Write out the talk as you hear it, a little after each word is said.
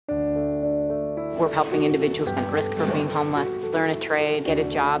We're helping individuals at risk for being homeless learn a trade, get a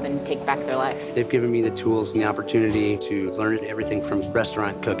job, and take back their life. They've given me the tools and the opportunity to learn everything from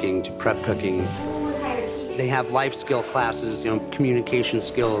restaurant cooking to prep cooking. They have life skill classes, communication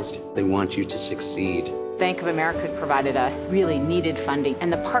skills. They want you to succeed. Bank of America provided us really needed funding,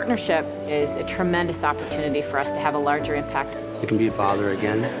 and the partnership is a tremendous opportunity for us to have a larger impact. I can be a father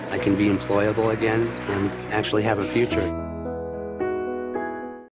again, I can be employable again, and actually have a future.